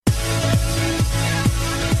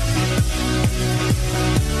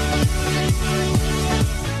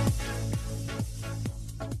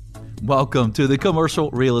Welcome to the Commercial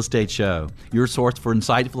Real Estate Show, your source for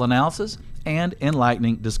insightful analysis and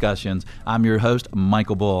enlightening discussions. I'm your host,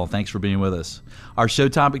 Michael Bull. Thanks for being with us. Our show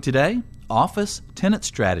topic today, office tenant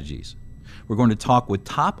strategies. We're going to talk with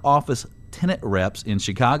top office tenant reps in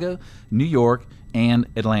Chicago, New York, and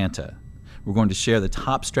Atlanta. We're going to share the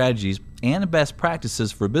top strategies and best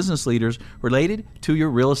practices for business leaders related to your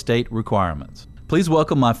real estate requirements. Please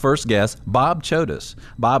welcome my first guest, Bob Chodas.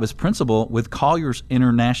 Bob is principal with Colliers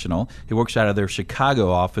International. He works out of their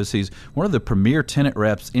Chicago office. He's one of the premier tenant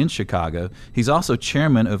reps in Chicago. He's also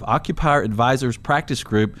chairman of Occupier Advisors Practice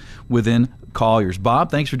Group within Colliers.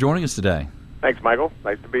 Bob, thanks for joining us today. Thanks, Michael.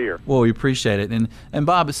 Nice to be here. Well, we appreciate it. And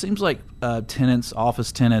Bob, it seems like tenants,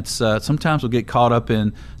 office tenants, sometimes will get caught up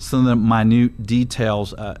in some of the minute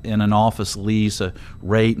details in an office lease,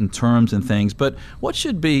 rate and terms and things. But what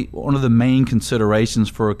should be one of the main considerations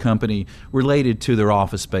for a company related to their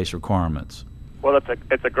office space requirements? Well,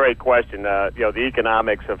 it's a great question. The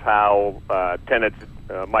economics of how tenants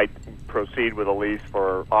might proceed with a lease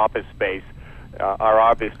for office space are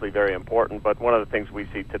obviously very important, but one of the things we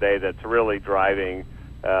see today that's really driving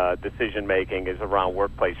decision making is around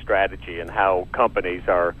workplace strategy and how companies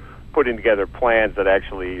are putting together plans that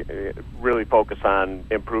actually really focus on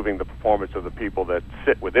improving the performance of the people that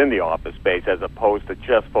sit within the office space as opposed to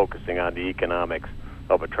just focusing on the economics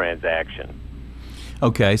of a transaction.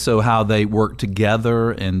 Okay, so how they work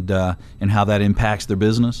together and how that impacts their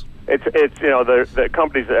business? It's the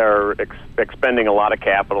companies are expending a lot of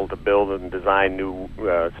capital to build and design new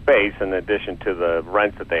space in addition to the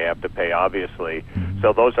rents that they have to pay, obviously. Mm-hmm.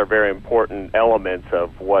 So those are very important elements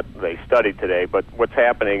of what they study today. But what's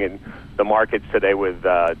happening in the markets today with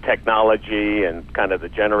technology and kind of the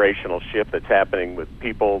generational shift that's happening with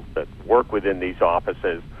people that work within these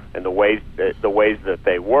offices and the ways that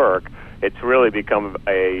they work, it's really become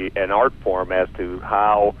an art form as to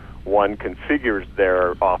how one configures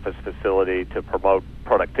their office facility to promote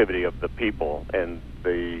productivity of the people and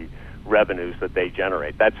the revenues that they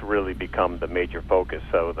generate. That's really become the major focus.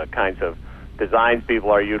 So the kinds of designs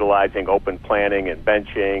people are utilizing, open planning and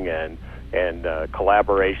benching and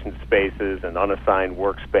collaboration spaces and unassigned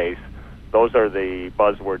workspace, those are the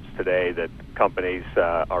buzzwords today that companies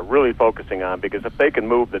are really focusing on, because if they can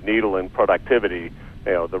move the needle in productivity,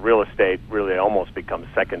 the real estate really almost becomes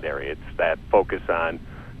secondary. It's that focus on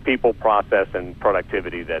people, process, and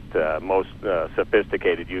productivity that most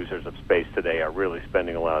sophisticated users of space today are really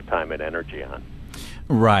spending a lot of time and energy on.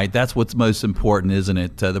 Right. That's what's most important, isn't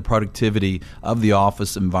it? The productivity of the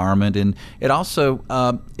office environment. And it also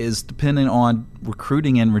is dependent on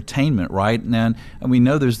recruiting and retainment, right? And we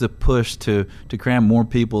know there's the push to cram more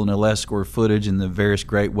people into less square footage and the various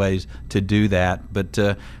great ways to do that. But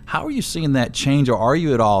how are you seeing that change, or are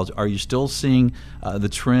you at all? Are you still seeing the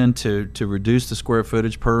trend to reduce the square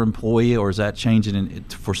footage per employee, or is that changing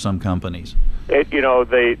for some companies?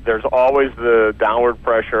 There's always the downward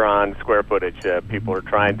pressure on square footage. People are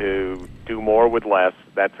trying to do more with less.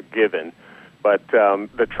 That's a given. But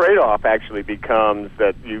the trade-off actually becomes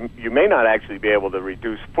that you may not actually be able to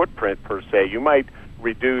reduce footprint per se. You might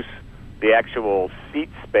reduce the actual seat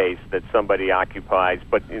space that somebody occupies,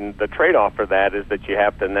 but the trade-off for that is that you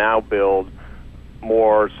have to now build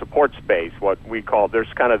more support space. What we call,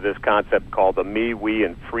 there's kind of this concept called the me, we,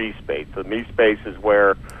 and free space. The me space is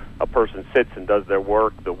where a person sits and does their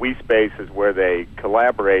work. The we space is where they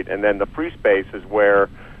collaborate, and then the free space is where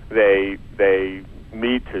they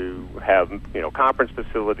meet to have conference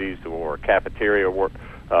facilities or cafeteria work,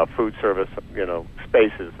 food service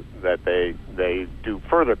spaces that they do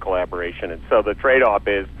further collaboration. And so the trade-off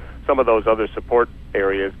is some of those other support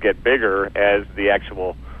areas get bigger as the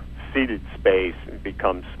actual seated space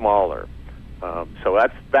becomes smaller. So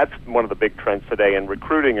that's one of the big trends today, and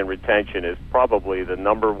recruiting and retention is probably the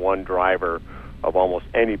number one driver of almost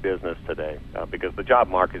any business today, because the job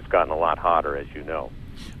market's gotten a lot hotter, as you know.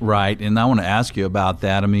 Right, and I want to ask you about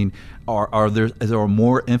that. I mean, is there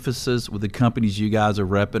more emphasis with the companies you guys are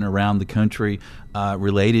repping around the country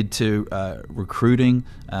related to recruiting?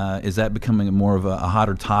 Is that becoming more of a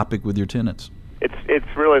hotter topic with your tenants?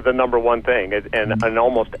 It's really the number one thing, and in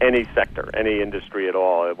almost any sector, any industry at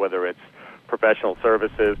all, whether it's professional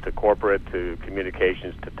services to corporate to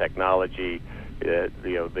communications to technology,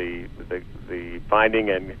 the finding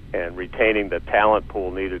and retaining the talent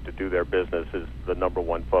pool needed to do their business is the number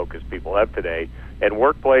one focus people have today. And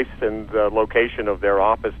workplace and the location of their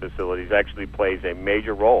office facilities actually plays a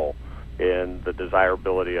major role in the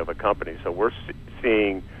desirability of a company. So we're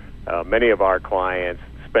seeing many of our clients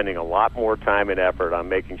spending a lot more time and effort on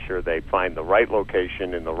making sure they find the right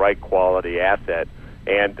location and the right quality asset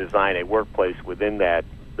and design a workplace within that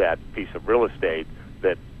piece of real estate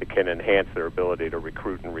that can enhance their ability to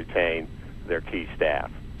recruit and retain their key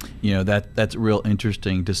staff. That's real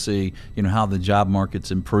interesting to see, how the job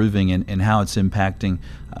market's improving and how it's impacting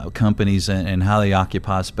companies and how they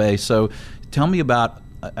occupy space. So tell me about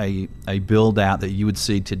a build out that you would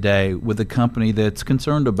see today with a company that's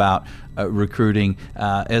concerned about recruiting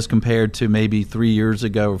as compared to maybe 3 years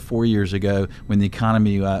ago or 4 years ago when the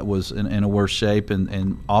economy was in a worse shape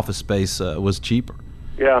and office space was cheaper.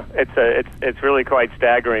 Yeah, it's really quite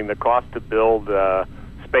staggering. The cost to build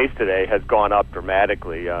space today has gone up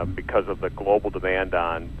dramatically because of the global demand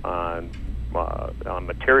on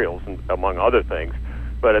materials, and among other things.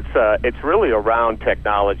 But it's really around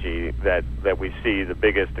technology that we see the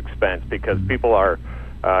biggest expense, because people are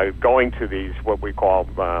going to these what we call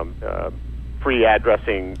free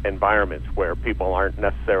addressing environments where people aren't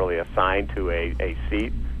necessarily assigned to a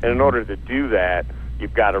seat. And in order to do that,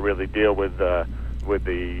 you've got to really deal with the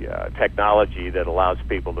technology that allows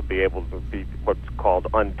people to be able to be what's called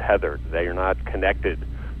untethered. They are not connected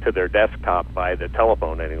to their desktop by the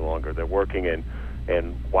telephone any longer. They're working in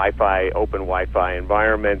Wi-Fi, open Wi-Fi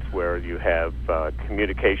environments where you have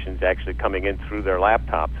communications actually coming in through their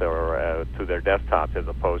laptops or through their desktops, as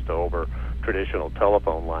opposed to over traditional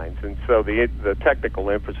telephone lines. And so the technical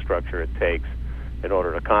infrastructure it takes in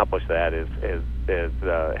order to accomplish that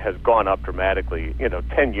has gone up dramatically.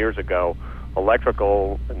 10 years ago,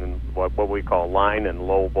 electrical and what we call line and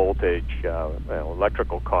low voltage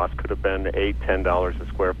electrical costs could have been $8-10 a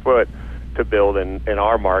square foot to build in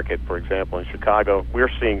our market. For example, in Chicago,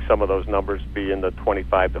 we're seeing some of those numbers be in the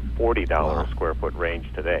 $25 to $40 a square foot range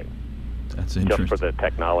today. That's interesting. Just for the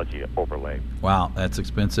technology overlay. Wow, that's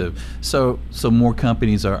expensive. So more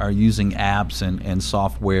companies are using apps and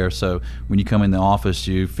software. So when you come in the office,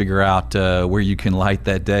 you figure out where you can light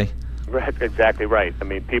that day. Right, exactly right. I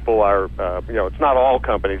mean, people are, it's not all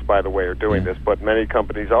companies, by the way, are doing this, but many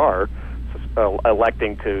companies are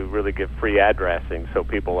electing to really give free addressing. So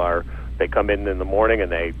they come in the morning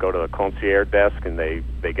and they go to the concierge desk and they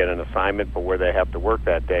get an assignment for where they have to work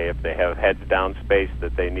that day. If they have heads down space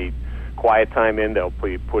that they need quiet time in, they'll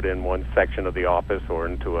be put in one section of the office or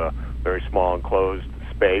into a very small enclosed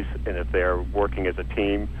space. And if they're working as a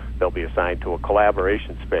team, they'll be assigned to a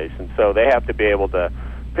collaboration space. And so they have to be able to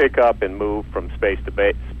pick up and move from space to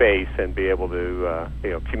space and be able to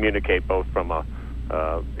communicate both from a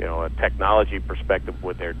technology perspective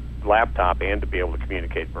with their laptop and to be able to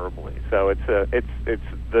communicate verbally. So it's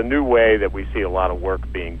the new way that we see a lot of work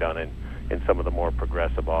being done in some of the more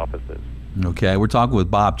progressive offices. Okay, we're talking with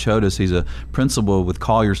Bob Chodos. He's a principal with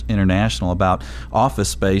Colliers International about office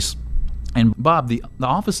space. And Bob, the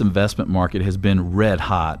office investment market has been red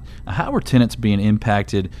hot. How are tenants being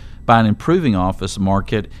impacted by an improving office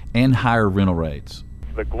market and higher rental rates?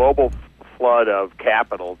 The global flood of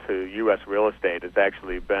capital to U.S. real estate has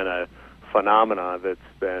actually been a phenomenon that's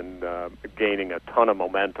been gaining a ton of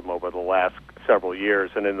momentum over the last several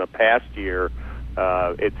years. And in the past year,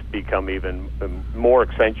 it's become even more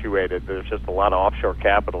accentuated. There's just a lot of offshore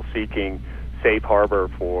capital seeking safe harbor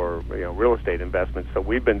for real estate investments. So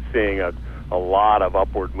we've been seeing a lot of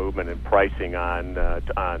upward movement in pricing on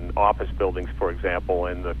office buildings, for example,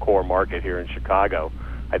 in the core market here in Chicago.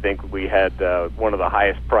 I think we had one of the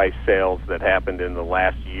highest price sales that happened in the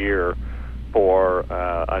last year for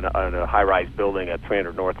a high-rise building at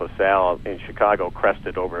 300 North LaSalle in Chicago,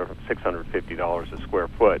 crested over $650 a square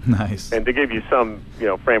foot. Nice. And to give you some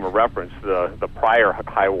frame of reference, the prior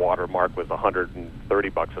high water mark was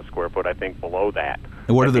 $130 a square foot. I think below that.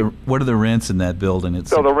 And what are the rents in that building?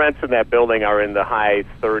 So the rents in that building are in the high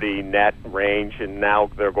 30 net range, and now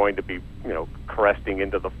they're going to be cresting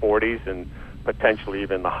into the 40s and potentially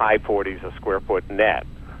even the high 40s a square foot net.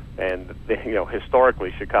 And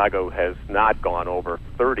historically, Chicago has not gone over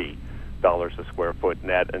 $30 a square foot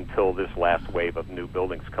net until this last wave of new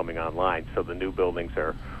buildings coming online. So the new buildings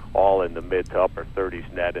are all in the mid to upper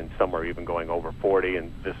 30s net, and some are even going over 40.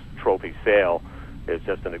 And this trophy sale is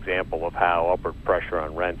just an example of how upward pressure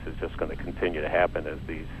on rents is just going to continue to happen as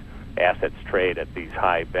these assets trade at these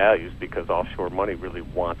high values, because offshore money really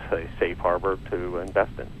wants a safe harbor to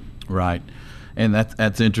invest in. Right. And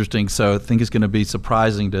that's interesting. So I think it's going to be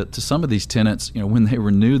surprising to some of these tenants, when they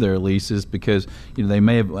renew their leases, because they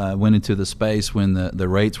may have went into the space when the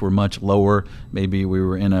rates were much lower. Maybe we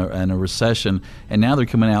were in a recession, and now they're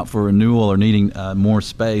coming out for renewal or needing more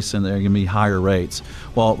space, and they're going to be higher rates.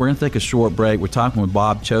 Well, we're going to take a short break. We're talking with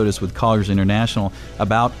Bob Chodos with Colliers International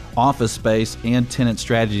about office space and tenant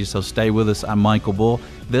strategy. So stay with us. I'm Michael Bull.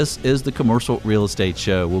 This is the Commercial Real Estate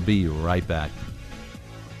Show. We'll be right back.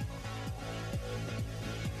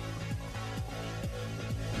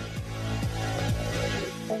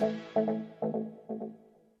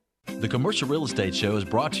 Commercial Real Estate Show is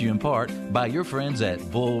brought to you in part by your friends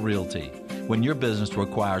at Bull Realty. When your business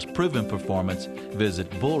requires proven performance, visit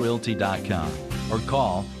bullrealty.com or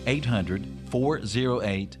call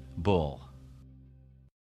 800-408-BULL.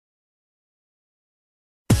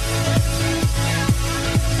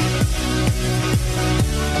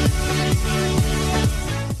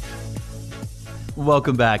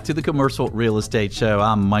 Welcome back to the Commercial Real Estate Show.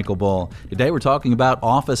 I'm Michael Bull. Today we're talking about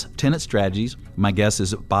office tenant strategies. My guest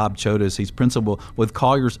is Bob Chodos. He's principal with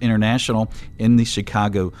Colliers International in the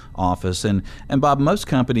Chicago office. And Bob, most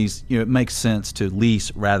companies, it makes sense to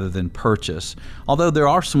lease rather than purchase. Although there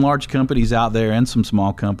are some large companies out there and some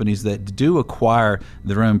small companies that do acquire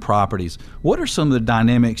their own properties. What are some of the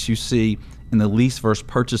dynamics you see in the lease versus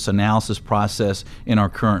purchase analysis process in our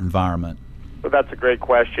current environment? Well, that's a great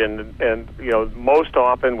question, and most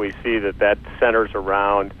often we see that centers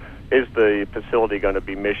around, is the facility going to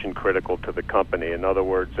be mission critical to the company? In other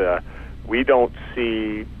words, we don't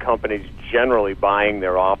see companies generally buying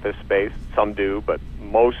their office space. Some do, but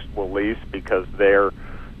most will lease because their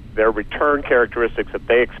return characteristics that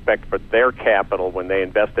they expect for their capital when they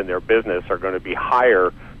invest in their business are going to be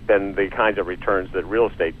higher than the kinds of returns that real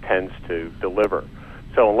estate tends to deliver.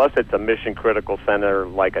 So unless it's a mission-critical center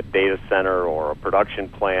like a data center or a production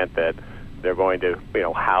plant that they're going to,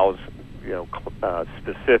 house,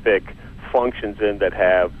 specific functions in that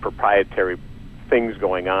have proprietary things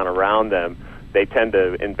going on around them, they tend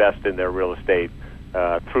to invest in their real estate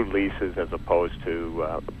through leases as opposed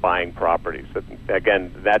to buying properties.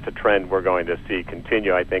 Again, that's a trend we're going to see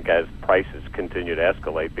continue, I think, as prices continue to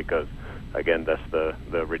escalate because, again, that's the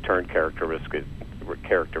return characteristics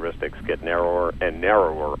get narrower and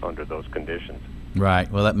narrower under those conditions. Right.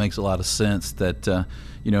 Well, that makes a lot of sense that,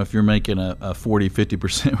 if you're making a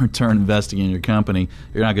 40-50% return investing in your company,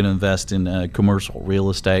 you're not going to invest in commercial real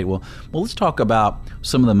estate. Well, let's talk about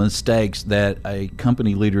some of the mistakes that a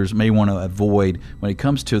company leaders may want to avoid when it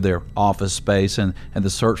comes to their office space and the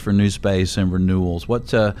search for new space and renewals.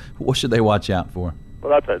 What should they watch out for?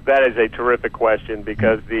 Well, that is a terrific question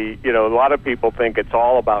because a lot of people think it's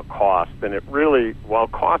all about cost, and it really, while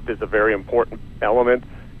cost is a very important element,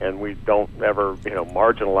 and we don't ever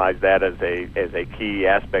marginalize that as a key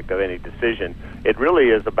aspect of any decision. It really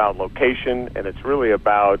is about location, and it's really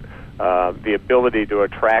about the ability to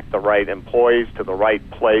attract the right employees to the right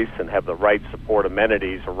place and have the right support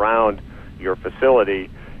amenities around your facility.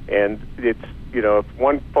 And it's if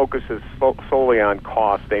one focuses solely on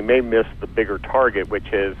cost, they may miss the bigger target,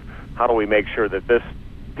 which is how do we make sure that this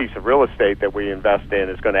piece of real estate that we invest in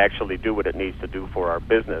is going to actually do what it needs to do for our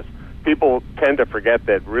business. People tend to forget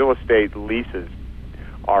that real estate leases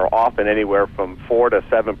are often anywhere from 4 to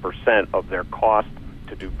 7% of their cost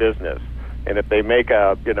to do business. And if they make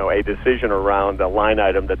a decision around a line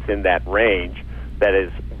item that's in that range that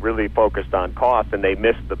is really focused on cost and they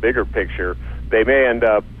miss the bigger picture, they may end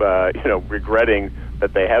up, regretting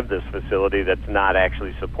that they have this facility that's not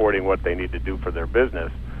actually supporting what they need to do for their business.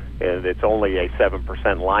 And it's only a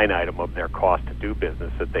 7% line item of their cost to do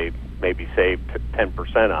business that they maybe saved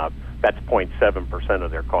 10% of. That's 0.7% of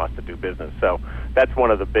their cost to do business. So that's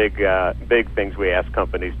one of the big things we ask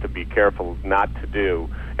companies to be careful not to do.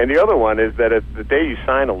 And the other one is that if the day you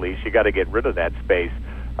sign a lease, you got to get rid of that space.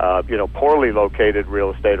 Poorly located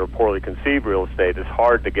real estate or poorly conceived real estate is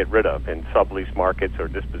hard to get rid of in sublease markets or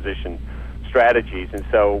disposition strategies. And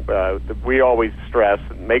so we always stress,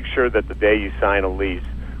 make sure that the day you sign a lease,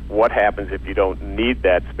 what happens if you don't need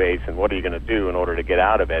that space and what are you going to do in order to get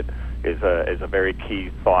out of it is a very key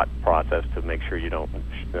thought process to make sure you don't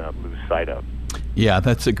lose sight of. Yeah,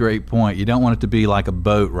 that's a great point. You don't want it to be like a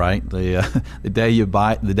boat, right? The day you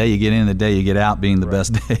buy, the day you get in, the day you get out being the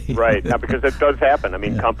best day. Right. Now, because it does happen. I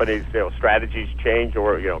mean, companies, strategies change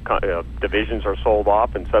or, divisions are sold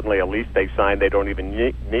off and suddenly a lease they sign they don't even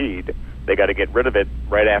need. They got to get rid of it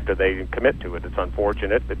right after they commit to it. It's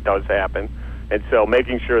unfortunate. It does happen. And so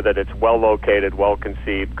making sure that it's well located, well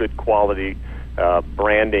conceived, good quality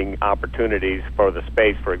branding opportunities for the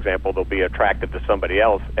space, for example, they'll be attractive to somebody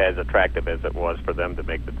else as attractive as it was for them to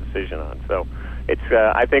make the decision on. So it's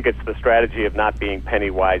I think it's the strategy of not being penny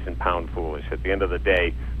wise and pound foolish. At the end of the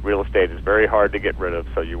day, real estate is very hard to get rid of,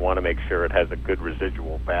 so you want to make sure it has a good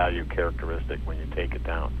residual value characteristic when you take it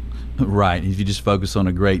down. Right. If you just focus on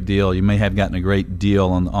a great deal, you may have gotten a great deal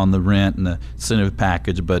on the rent and the incentive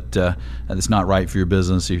package, but it's not right for your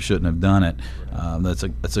business. You shouldn't have done it.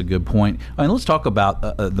 That's a good point. And let's talk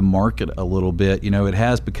about the market a little bit. It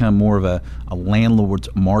has become more of a landlord's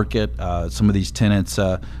market. Some of these tenants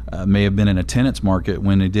may have been in a tenant's market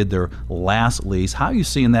when they did their last lease. How are you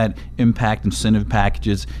seeing that impact incentive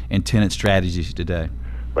packages and tenant strategies today?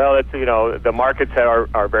 Well, it's, the markets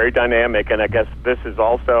are very dynamic, and I guess this is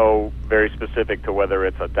also very specific to whether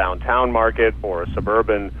it's a downtown market or a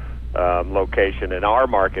suburban location. In our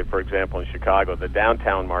market, for example, in Chicago, the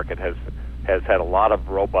downtown market has had a lot of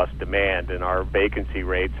robust demand, and our vacancy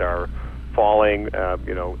rates are falling.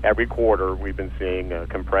 Every quarter we've been seeing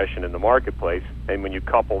compression in the marketplace, and when you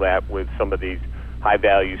couple that with some of these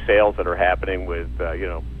high-value sales that are happening with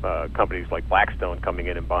companies like Blackstone coming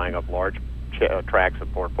in and buying up large tracts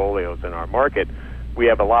of portfolios in our market, we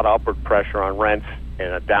have a lot of upward pressure on rents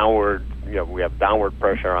and we have downward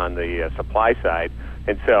pressure on the supply side,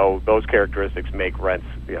 and so those characteristics make rents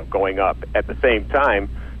going up. At the same time,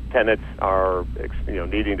 tenants are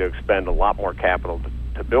needing to expend a lot more capital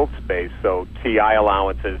to build space, so TI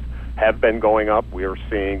allowances have been going up. We are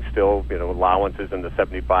seeing still allowances in the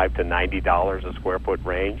 $75 to $90 a square foot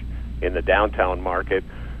range in the downtown market.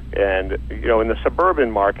 And in the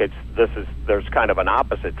suburban markets, there's kind of an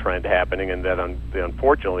opposite trend happening, in that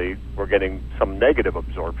unfortunately we're getting some negative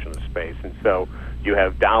absorption of space, and so you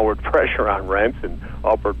have downward pressure on rents and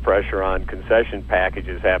upward pressure on concession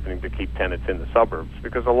packages happening to keep tenants in the suburbs,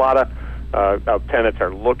 because a lot of tenants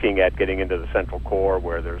are looking at getting into the central core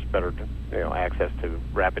where there's better access to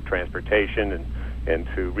rapid transportation and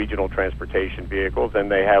to regional transportation vehicles,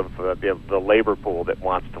 and they have the labor pool that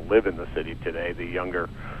wants to live in the city today. The younger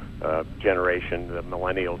generation, the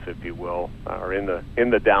millennials, if you will, are in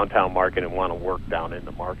the downtown market and want to work down in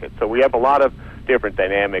the market. So we have a lot of different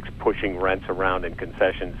dynamics pushing rents around and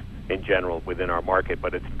concessions in general within our market,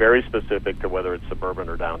 but it's very specific to whether it's suburban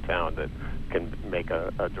or downtown that can make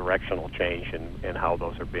a directional change in how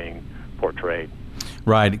those are being portrayed.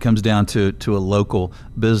 Right. It comes down to a local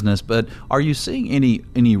business. But are you seeing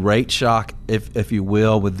any rate shock, if you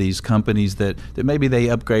will, with these companies that maybe they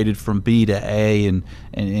upgraded from B to A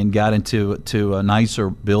and got into a nicer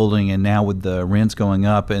building, and now with the rents going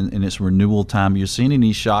up and it's renewal time, you seeing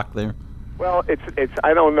any shock there? Well, it's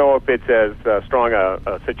I don't know if it's as strong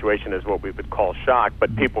a situation as what we would call shock,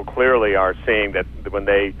 but people clearly are seeing that when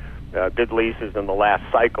they did leases in the last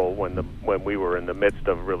cycle, when we were in the midst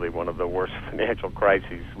of really one of the worst financial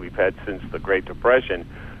crises we've had since the Great Depression,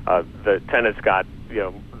 the tenants got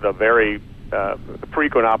the very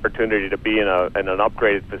frequent opportunity to be in an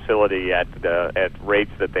upgraded facility at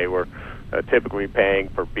rates that they were typically paying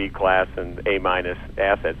for B class and A minus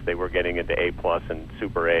assets. They were getting into A plus and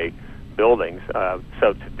super A buildings.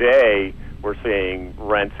 So today we're seeing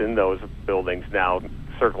rents in those buildings now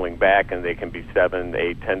circling back, and they can be $7,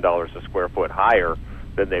 $8, $10 a square foot higher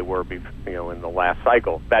than they were in the last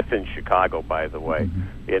cycle. That's in Chicago, by the way.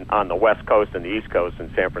 Mm-hmm. On the West Coast and the East Coast,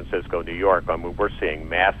 in San Francisco, New York, we're seeing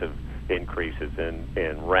massive increases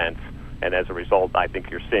in rents, and as a result, I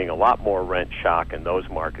think you're seeing a lot more rent shock in those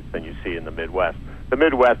markets than you see in the Midwest. The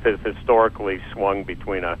Midwest has historically swung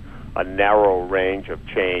between a narrow range of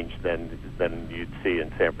change than you'd see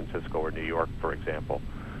in San Francisco or New York, for example.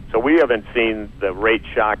 So we haven't seen the rate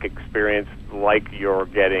shock experience like you're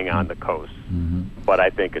getting on the coast, but I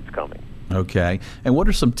think it's coming. Okay. And what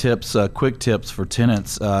are some tips, quick tips for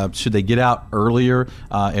tenants? Should they get out earlier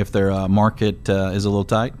if their market is a little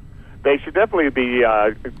tight? They should definitely be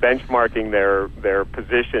benchmarking their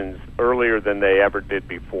positions earlier than they ever did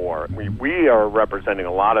before. We are representing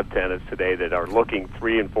a lot of tenants today that are looking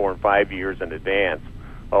 3 and 4 and 5 years in advance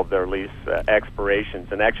of their lease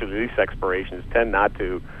expirations, and actually lease expirations tend not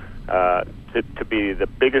to be the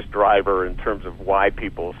biggest driver in terms of why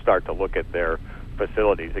people start to look at their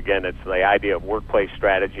facilities. Again, it's the idea of workplace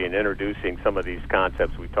strategy and introducing some of these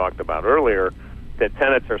concepts we talked about earlier, that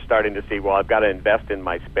tenants are starting to see, well, I've got to invest in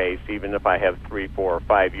my space, even if I have 3, 4, or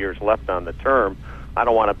 5 years left on the term. I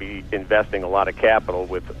don't want to be investing a lot of capital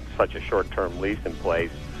with such a short-term lease in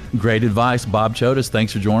place. Great advice. Bob Chodas,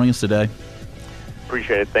 thanks for joining us today.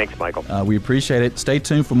 Appreciate it. Thanks, Michael. We appreciate it. Stay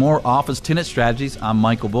tuned for more office tenant strategies. I'm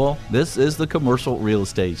Michael Bull. This is the Commercial Real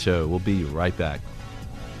Estate Show. We'll be right back.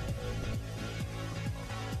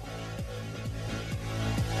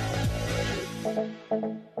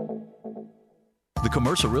 The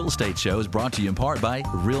Commercial Real Estate Show is brought to you in part by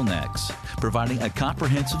RealNex, providing a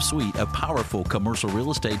comprehensive suite of powerful commercial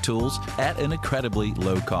real estate tools at an incredibly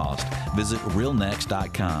low cost. Visit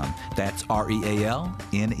realnex.com. That's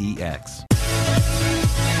REALNEX.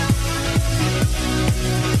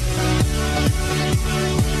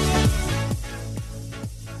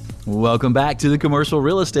 Welcome back to the Commercial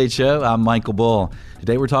Real Estate Show. I'm Michael Bull.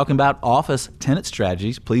 Today we're talking about office tenant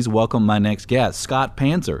strategies. Please welcome my next guest, Scott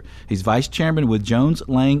Panzer. He's Vice Chairman with Jones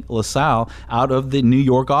Lang LaSalle out of the New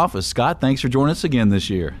York office. Scott, thanks for joining us again this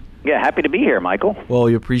year. Yeah, happy to be here, Michael. Well,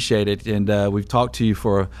 we appreciate it, and we've talked to you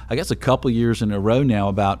for, I guess, a couple years in a row now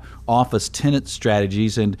about office tenant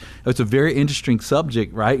strategies, and it's a very interesting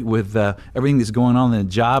subject, right, with everything that's going on in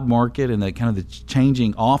the job market and the kind of the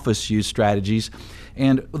changing office use strategies.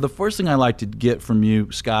 And the first thing I'd like to get from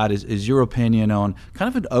you, Scott, is your opinion on kind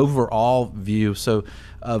of an overall view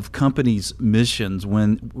of companies' missions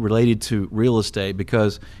when related to real estate,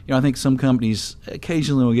 because I think some companies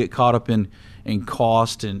occasionally will get caught up in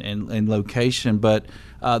cost and location, but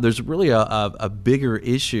there's really a bigger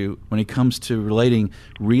issue when it comes to relating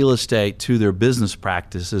real estate to their business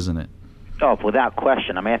practice, isn't it? Oh, without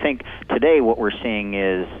question. I mean, I think today what we're seeing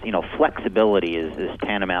is, flexibility is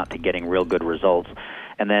tantamount to getting real good results.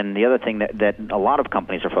 And then the other thing that a lot of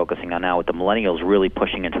companies are focusing on now, with the millennials really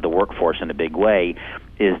pushing into the workforce in a big way,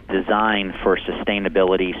 is design for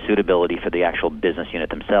sustainability, suitability for the actual business unit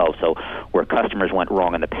themselves. So where customers went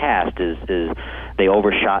wrong in the past is they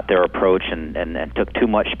overshot their approach and took too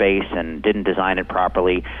much space and didn't design it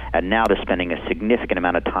properly, and now they're spending a significant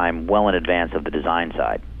amount of time well in advance of the design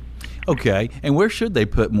side. Okay, and where should they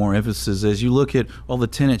put more emphasis as you look at all the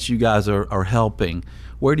tenants you guys are helping?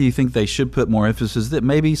 Where do you think they should put more emphasis that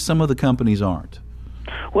maybe some of the companies aren't?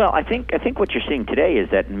 Well, I think what you're seeing today is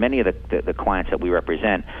that many of the clients that we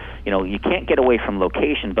represent, you can't get away from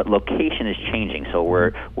location, but location is changing. So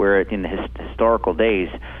we're in the historical days,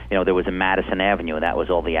 there was a Madison Avenue, and that was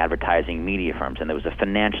all the advertising media firms, and there was a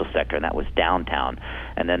financial sector, and that was downtown,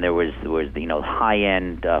 and then there was the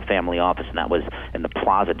high-end family office, and that was in the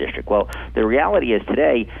Plaza District. Well, the reality is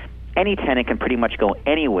today, any tenant can pretty much go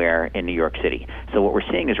anywhere in New York City. So what we're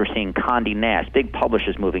seeing is Condé Nast, big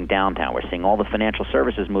publishers moving downtown. We're seeing all the financial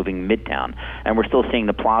services moving midtown. And we're still seeing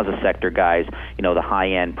the plaza sector guys, the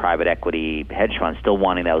high-end private equity hedge funds still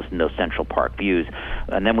wanting those Central Park views.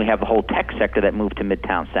 And then we have the whole tech sector that moved to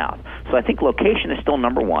Midtown South. So I think location is still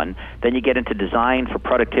number one. Then you get into design for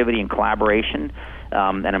productivity and collaboration,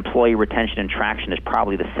 and employee retention and traction is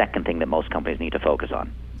probably the second thing that most companies need to focus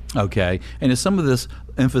on. Okay. And is some of this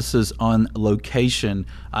emphasis on location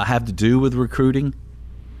have to do with recruiting?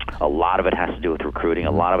 A lot of it has to do with recruiting.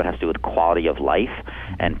 A lot of it has to do with quality of life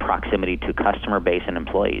and proximity to customer base and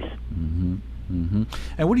employees. Mm-hmm. Mm-hmm.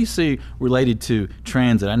 And what do you see related to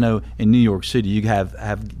transit? I know in New York City you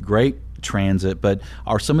have great transit, but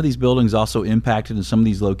are some of these buildings also impacted in some of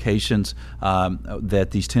these locations that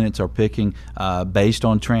these tenants are picking based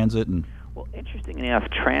on transit? Well, interestingly enough,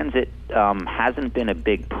 transit hasn't been a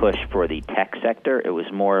big push for the tech sector. It was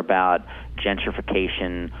more about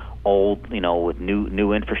gentrification, old, with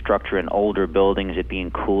new infrastructure and older buildings, it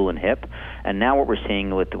being cool and hip. And now what we're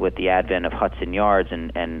seeing with the advent of Hudson Yards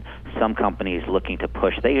and some companies looking to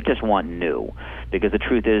push, they just want new. Because the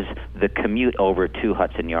truth is, the commute over to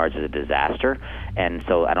Hudson Yards is a disaster. And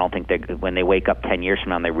so I don't think when they wake up 10 years from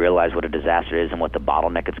now and they realize what a disaster is and what the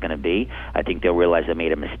bottleneck it's going to be, I think they'll realize they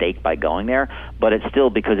made a mistake by going there. But it's still,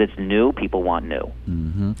 because it's new, people want new.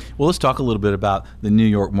 Mm-hmm. Well, let's talk a little bit about the New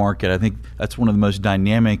York market. I think that's one of the most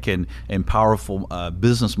dynamic and powerful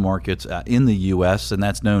business markets in the U.S., and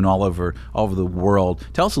that's known all over the world.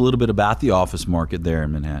 Tell us a little bit about the office market there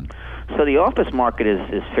in Manhattan. So the office market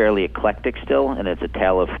is fairly eclectic still, and it's a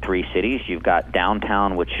tale of three cities. You've got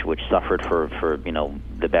downtown, which suffered for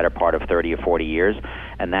the better part of 30 or 40 years,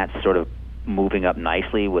 and that's sort of moving up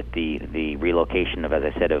nicely with the relocation of, as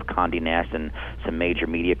I said, of Condé Nast and some major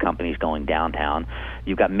media companies going downtown.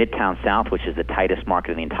 You've got Midtown South, which is the tightest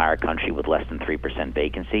market in the entire country with less than 3%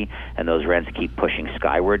 vacancy, and those rents keep pushing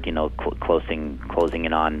skyward, closing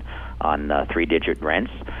in on three-digit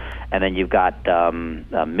rents. And then you've got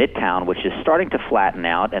Midtown, which is starting to flatten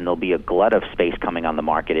out, and there'll be a glut of space coming on the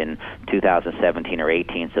market in 2017 or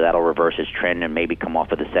 18, so that'll reverse its trend and maybe come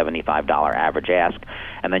off of the $75 average ask.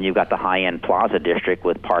 And then you've got the high-end Plaza District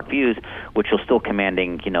with Park Views, which will still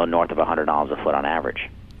commanding, north of $100 a foot on average.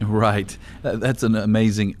 Right. That's an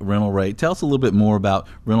amazing rental rate. Tell us a little bit more about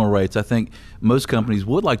rental rates. I think most companies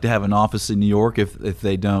would like to have an office in New York. If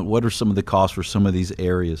they don't, what are some of the costs for some of these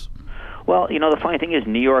areas? Well, the funny thing is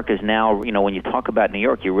New York is now, when you talk about New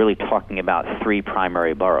York, you're really talking about three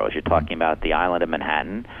primary boroughs. You're talking about the island of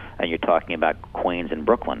Manhattan, and you're talking about Queens and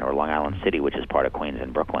Brooklyn, or Long Island City, which is part of Queens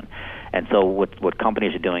and Brooklyn. And so what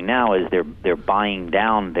companies are doing now is they're buying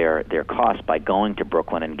down their costs by going to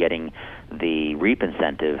Brooklyn and getting the REAP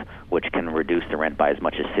incentive, which can reduce the rent by as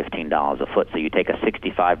much as $15 a foot. So you take a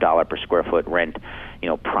 $65 per square foot rent,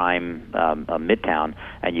 prime Midtown,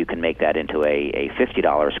 and you can make that into a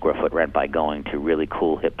 $50 a square foot rent by going to really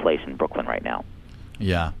cool, hip place in Brooklyn right now.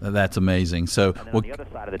 Yeah, that's amazing. So on the other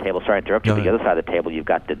side of the table, sorry to interrupt you, the other side of the table, you've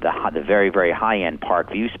got the very, very high-end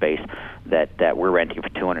Park View space that we're renting for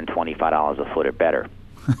 $225 a foot or better.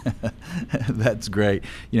 That's great.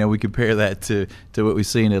 We compare that to what we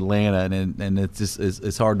see in Atlanta, and it's just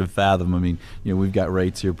it's hard to fathom. I mean, we've got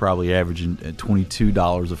rates here probably averaging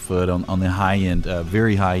 $22 a foot on the high end,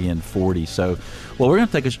 very high end 40. So, well, we're going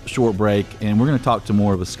to take a short break, and we're going to talk to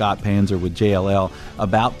more with Scott Panzer with JLL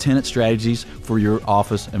about tenant strategies for your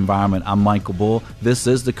office environment. I'm Michael Bull. This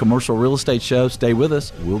is the Commercial Real Estate Show. Stay with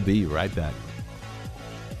us. We'll be right back.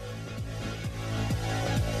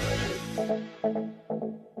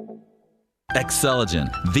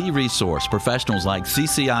 Xceligent, the resource professionals like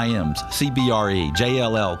CCIMs, CBRE,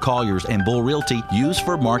 JLL, Colliers, and Bull Realty use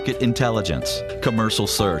for market intelligence. Commercial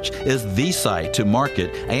Search is the site to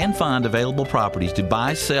market and find available properties to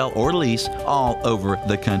buy, sell, or lease all over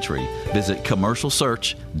the country. Visit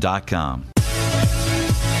commercialsearch.com.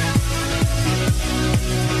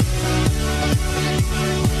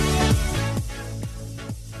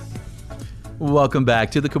 Welcome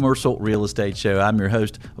back to the Commercial Real Estate Show. I'm your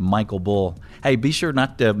host, Michael Bull. Hey, be sure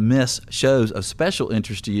not to miss shows of special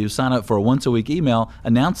interest to you. Sign up for a once-a-week email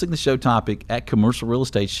announcing the show topic at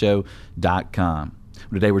commercialrealestateshow.com.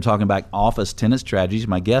 Today we're talking about office tenant strategies.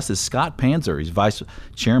 My guest is Scott Panzer. He's vice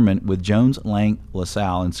chairman with Jones Lang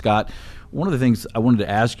LaSalle. And Scott, one of the things I wanted to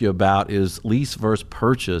ask you about is lease versus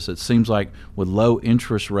purchase. It seems like with low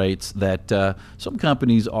interest rates that some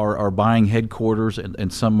companies are buying headquarters in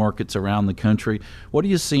some markets around the country. What do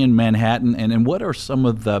you see in Manhattan, and what are some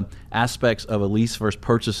of the aspects of a lease versus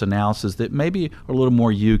purchase analysis that maybe are a little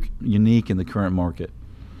more unique in the current market?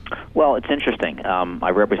 Well, it's interesting. I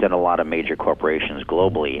represent a lot of major corporations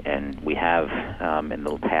globally, and we have, in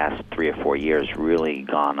the past 3 or 4 years, really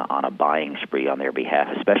gone on a buying spree on their behalf,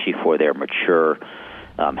 especially for their mature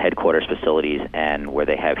headquarters facilities and where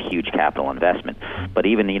they have huge capital investment. But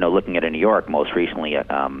even, looking at New York, most recently, a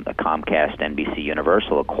Comcast NBC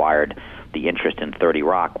Universal acquired the interest in 30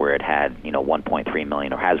 Rock, where it had, 1.3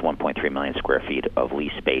 million or has 1.3 million square feet of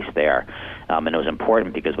lease space there. And it was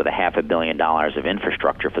important because with $500 million of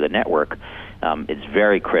infrastructure for the network, it's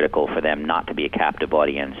very critical for them not to be a captive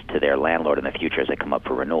audience to their landlord in the future as they come up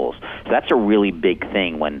for renewals. So that's a really big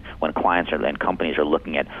thing when clients and companies are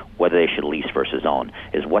looking at whether they should lease versus own,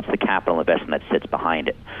 is what's the capital investment that sits behind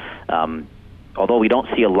it. Although we don't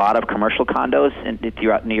see a lot of commercial condos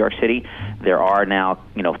throughout New York City, there are now,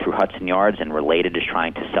 through Hudson Yards and Related is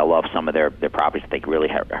trying to sell off some of their properties that they really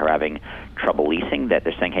are having trouble leasing, that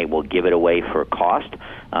they're saying, hey, we'll give it away for cost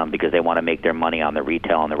because they want to make their money on the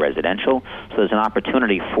retail and the residential. So there's an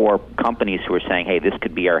opportunity for companies who are saying, hey, this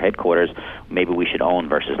could be our headquarters. Maybe we should own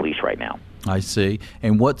versus lease right now. I see.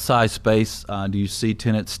 And what size space do you see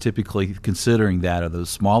tenants typically considering that? Are those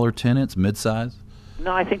smaller tenants, mid-size?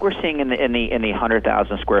 No, I think we're seeing in the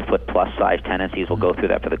 100,000 square foot plus size tenancies. We'll go through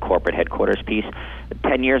that for the corporate headquarters piece.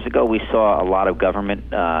 10 years ago, we saw a lot of government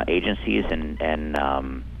agencies, and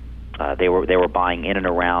they were buying in and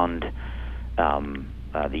around the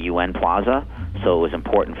UN Plaza. So it was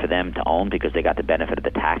important for them to own because they got the benefit of the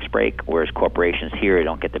tax break, whereas corporations here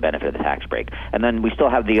don't get the benefit of the tax break. And then we still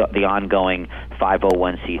have the ongoing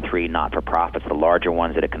 501c3 not-for-profits. The larger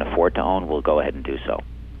ones that it can afford to own will go ahead and do so.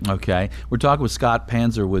 Okay. We're talking with Scott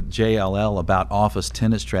Panzer with JLL about office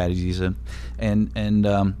tenant strategies. And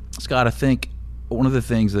Scott, I think one of the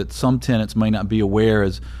things that some tenants may not be aware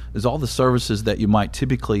is all the services that you might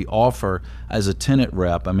typically offer as a tenant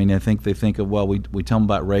rep. I mean, I think they think of, well, we tell them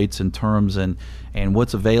about rates and terms and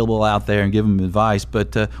what's available out there and give them advice.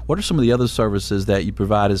 But what are some of the other services that you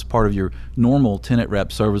provide as part of your normal tenant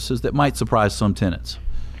rep services that might surprise some tenants?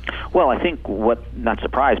 Well, I think what, not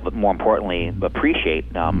surprised, but more importantly,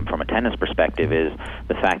 appreciate from a tenant's perspective is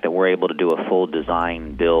the fact that we're able to do a full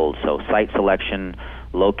design build. So site selection,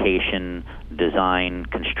 location, design,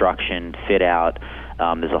 construction, fit out.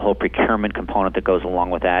 There's a whole procurement component that goes along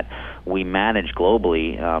with that. We manage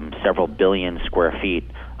globally several billion square feet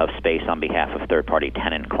of space on behalf of third-party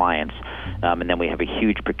tenant clients. And then we have a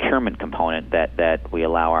huge procurement component that we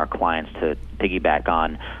allow our clients to piggyback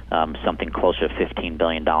on something closer to $15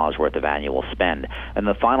 billion worth of annual spend. And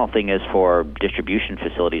the final thing is for distribution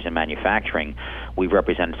facilities and manufacturing, we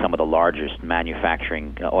represent some of the largest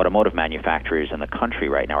automotive manufacturers in the country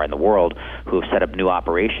right now, or in the world, who have set up new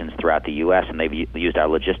operations throughout the U.S., and they've used our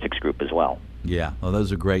logistics group as well. Yeah, well,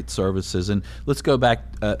 those are great services. And let's go back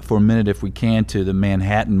for a minute, if we can, to the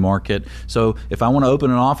Manhattan market. So if I want to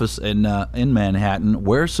open an office in Manhattan,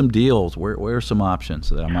 where are some deals? Where are some options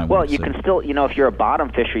that I might want to see? Well, you can still, if you're a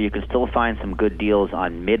bottom fisher, you can still find some good deals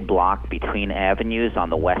on mid-block between avenues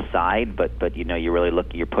on the west side, but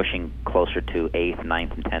you're pushing closer to 8th,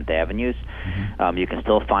 9th, and 10th avenues. Mm-hmm. You can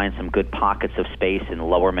still find some good pockets of space in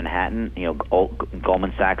lower Manhattan,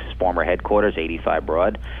 Goldman Sachs' former headquarters, 85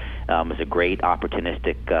 Broad. is a great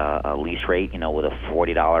opportunistic lease rate, with a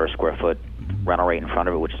 $40 a square foot rental rate in front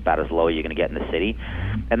of it, which is about as low as you're going to get in the city.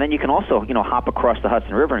 And then you can also, hop across the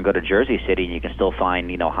Hudson River and go to Jersey City, and you can still find,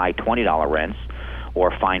 high $20 rents,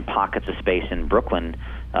 or find pockets of space in Brooklyn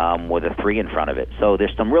with a 3 in front of it. So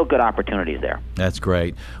there's some real good opportunities there. That's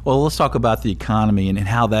great. Well, let's talk about the economy and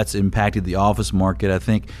how that's impacted the office market. I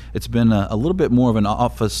think it's been a little bit more of an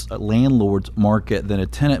office landlord's market than a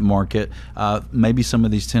tenant market. Maybe some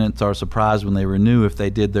of these tenants are surprised when they renew if they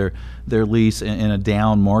did their lease in a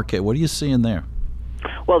down market. What are you seeing there?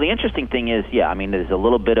 Well, the interesting thing is, there's a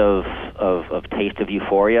little bit of taste of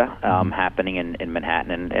euphoria happening in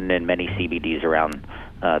Manhattan and in many CBDs around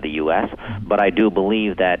the U.S., but I do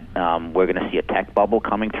believe that we're going to see a tech bubble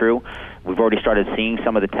coming through. We've already started seeing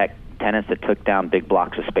some of the tech tenants that took down big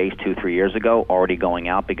blocks of space 2-3 years ago already going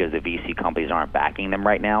out because the VC companies aren't backing them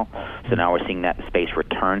right now. So now we're seeing that space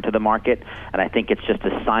return to the market, and I think it's just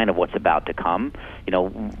a sign of what's about to come.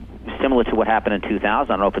 Similar to what happened in 2000, I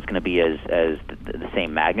don't know if it's going to be as the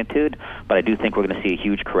same magnitude, but I do think we're going to see a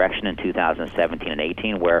huge correction in 2017 and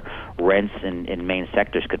 18 where rents in main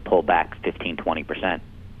sectors could pull back 15-20%.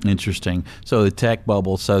 Interesting. So the tech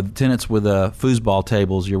bubble. So the tenants with foosball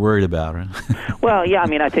tables, you're worried about, right? Well, yeah.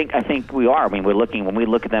 I think we are. When we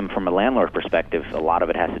look at them from a landlord perspective, a lot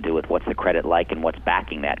of it has to do with what's the credit like and what's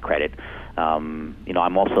backing that credit.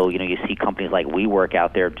 I'm also, you see companies like WeWork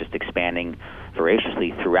out there just expanding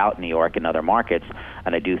voraciously throughout New York and other markets,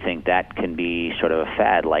 and I do think that can be sort of a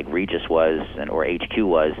fad like Regus was or HQ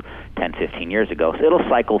was 10, 15 years ago. So it'll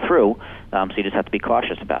cycle through, so you just have to be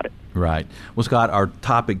cautious about it. Right. Well, Scott, our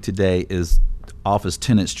topic today is office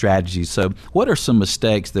tenant strategy. So what are some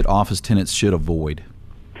mistakes that office tenants should avoid?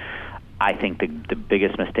 I think the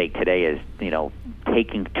biggest mistake today is,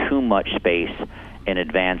 taking too much space in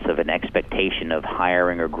advance of an expectation of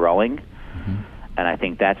hiring or growing. Mm-hmm. And I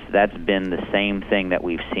think that's been the same thing that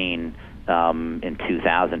we've seen in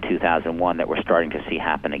 2000, 2001 that we're starting to see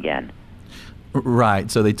happen again.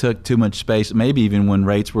 Right. So they took too much space, maybe even when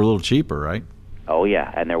rates were a little cheaper, right? Oh,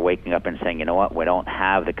 yeah. And they're waking up and saying, you know what, we don't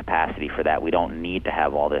have the capacity for that. We don't need to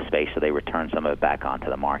have all this space. So they return some of it back onto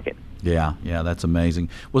the market. Yeah, that's amazing.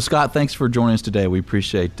 Well, Scott, thanks for joining us today. We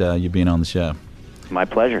appreciate you being on the show. My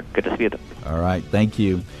pleasure. Good to see you. All right. Thank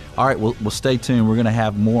you. All right, we'll stay tuned. We're going to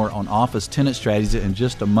have more on office tenant strategies in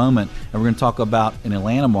just a moment, and we're going to talk about an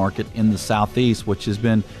Atlanta market in the Southeast, which has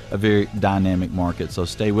been a very dynamic market. So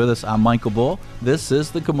stay with us. I'm Michael Bull. This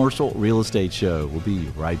is the Commercial Real Estate Show. We'll be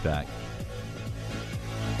right back.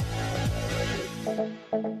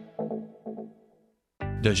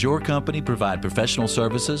 Does your company provide professional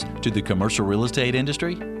services to the commercial real estate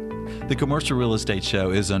industry? The Commercial Real Estate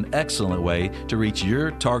Show is an excellent way to reach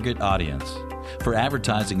your target audience. For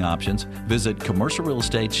advertising options, visit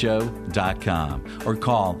commercialrealestateshow.com or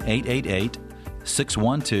call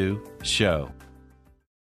 888-612-SHOW.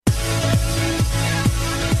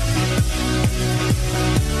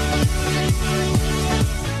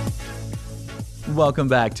 Welcome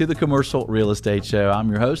back to the Commercial Real Estate Show. I'm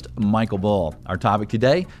your host, Michael Bull. Our topic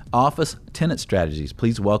today, office tenant strategies.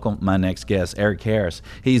 Please welcome my next guest, Eric Harris.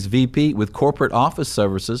 He's VP with Corporate Office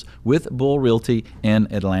Services with Bull Realty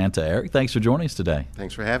in Atlanta. Eric, thanks for joining us today.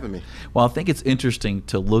 Thanks for having me. Well, I think it's interesting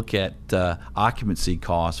to look at occupancy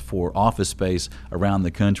costs for office space around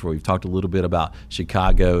the country. We've talked a little bit about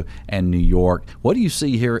Chicago and New York. What do you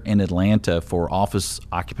see here in Atlanta for office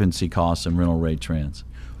occupancy costs and rental rate trends?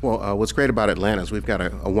 Well, what's great about Atlanta is we've got a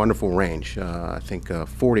wonderful range. I think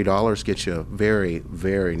 $40 gets you a very,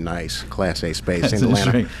 very nice Class A space in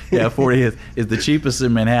Atlanta. Yeah, 40 is the cheapest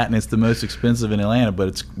in Manhattan. It's the most expensive in Atlanta, but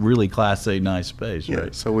it's really Class A nice space, right? Yeah,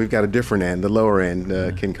 so we've got a different end. The lower end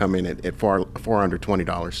can come in at far under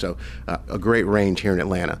 $20. So a great range here in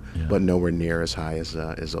Atlanta, but nowhere near as high as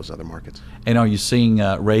those other markets. And are you seeing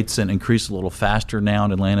rates increase a little faster now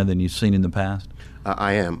in Atlanta than you've seen in the past?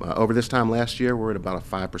 I am. Over this time last year, we're at about a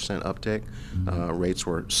 5% uptick. Rates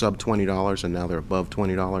were sub $20, and now they're above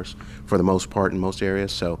 $20 for the most part in most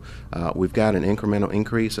areas. So we've got an incremental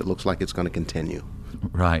increase. It looks like it's going to continue.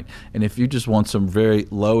 Right. And if you just want some very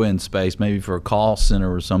low-end space, maybe for a call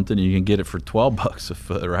center or something, you can get it for $12 a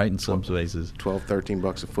foot, right, in some spaces. $12,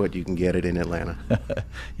 $13 a foot, you can get it in Atlanta.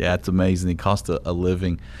 Yeah, it's amazing. The cost of a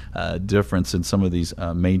living difference in some of these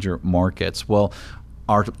major markets. Well,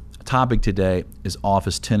 our topic today is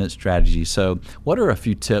office tenant strategy. So what are a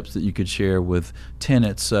few tips that you could share with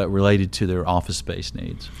tenants related to their office space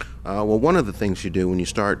needs? Well, one of the things you do when you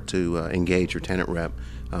start to engage your tenant rep,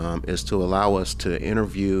 is to allow us to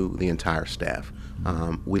interview the entire staff.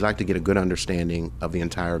 We like to get a good understanding of the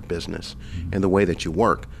entire business and the way that you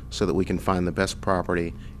work so that we can find the best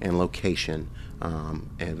property and location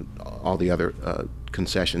and all the other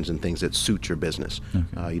concessions and things that suit your business.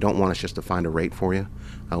 Okay. You don't want us just to find a rate for you.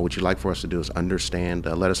 What you'd like for us to do is understand,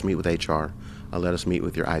 let us meet with HR, let us meet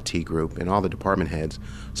with your IT group and all the department heads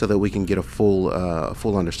so that we can get a full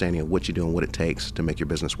understanding of what you do and what it takes to make your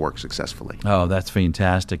business work successfully. Oh, that's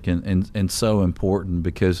fantastic and so important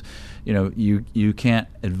because you can't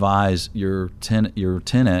advise your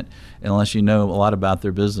tenant unless you know a lot about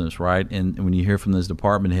their business, right? And when you hear from those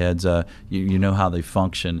department heads, you know how they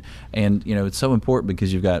function. And it's so important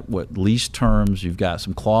because you've got lease terms, you've got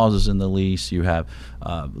some clauses in the lease, you have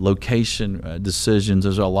location decisions.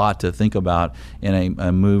 There's a lot to think about in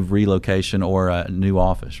a move, relocation, or a new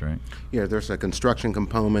office, right? Yeah, there's a construction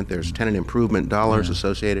component, there's tenant improvement dollars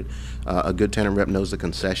associated. A good tenant rep knows the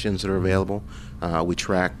concessions that are available. We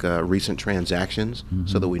track recent transactions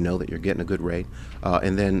so that we know that you're getting a good rate.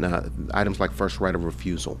 And then items like first right of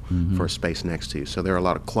refusal for a space next to you. So there are a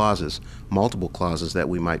lot of clauses, multiple clauses that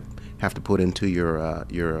we might have to put into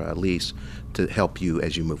your lease to help you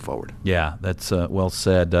as you move forward. Yeah, that's well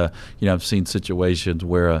said. I've seen situations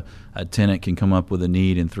where a tenant can come up with a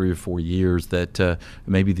need in 3 or 4 years that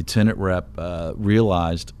maybe the tenant rep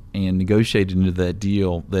realized and negotiated into that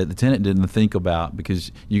deal that the tenant didn't think about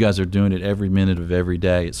because you guys are doing it every minute of every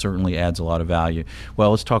day. It certainly adds a lot of value. Well,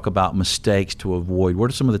 let's talk about mistakes to avoid. What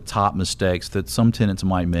are some of the top mistakes that some tenants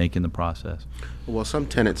might make in the process? Well, some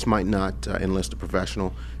tenants might not enlist a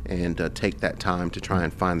professional and take that time to try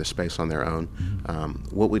and find the space on their own.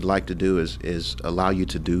 What we'd like to do is allow you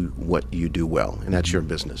to do what you do well, and that's your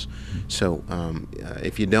business. So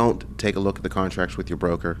if you don't take a look at the contracts with your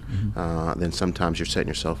broker, then sometimes you're setting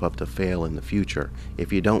yourself up to fail in the future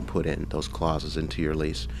if you don't put in those clauses into your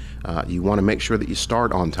lease. You want to make sure that you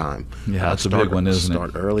start on time. Yeah, that's a big one, isn't it?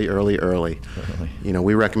 Start early.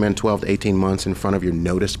 We recommend 12 to 18 months in front of your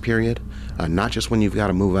notice period, not just when you've got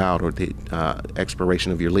to move out or the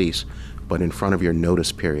expiration of your lease, but in front of your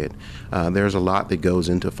notice period. There's a lot that goes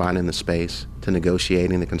into finding the space, to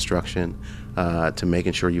negotiating the construction, to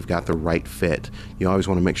making sure you've got the right fit. You always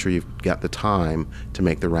want to make sure you've got the time to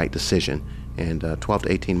make the right decision. And 12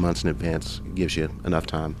 to 18 months in advance gives you enough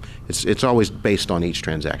time. It's always based on each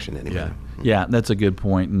transaction anyway. Yeah, that's a good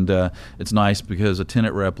point. And it's nice because a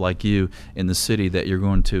tenant rep like you in the city that you're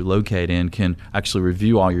going to locate in can actually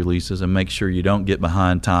review all your leases and make sure you don't get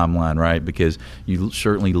behind timeline, right? Because you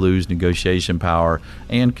certainly lose negotiation power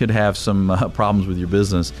and could have some problems with your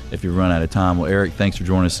business if you run out of time. Well, Eric, thanks for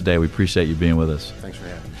joining us today. We appreciate you being with us. Thanks for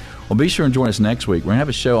having me. Well, be sure and join us next week. We're going to have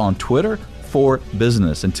a show on Twitter for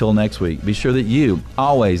business. Until next week, be sure that you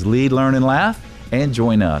always lead, learn, and laugh, and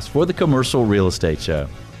join us for the Commercial Real Estate Show.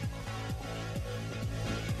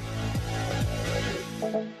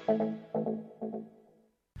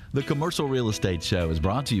 The Commercial Real Estate Show is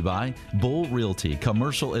brought to you by Bull Realty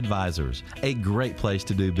Commercial Advisors, a great place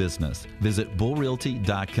to do business. Visit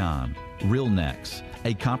bullrealty.com. RealNex,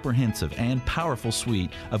 a comprehensive and powerful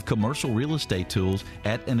suite of commercial real estate tools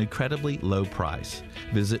at an incredibly low price.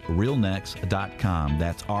 Visit realnex.com.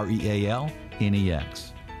 That's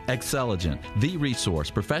REALNEX. Xceligent, the resource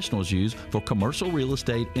professionals use for commercial real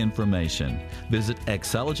estate information. Visit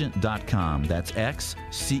xceligent.com. That's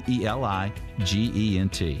XCELIGENT.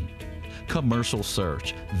 Commercial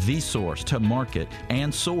Search, the source to market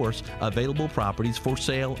and source available properties for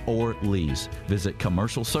sale or lease. Visit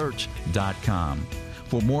commercialsearch.com.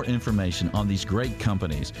 For more information on these great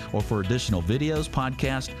companies or for additional videos,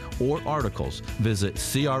 podcasts, or articles, visit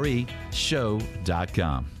CREshow.com.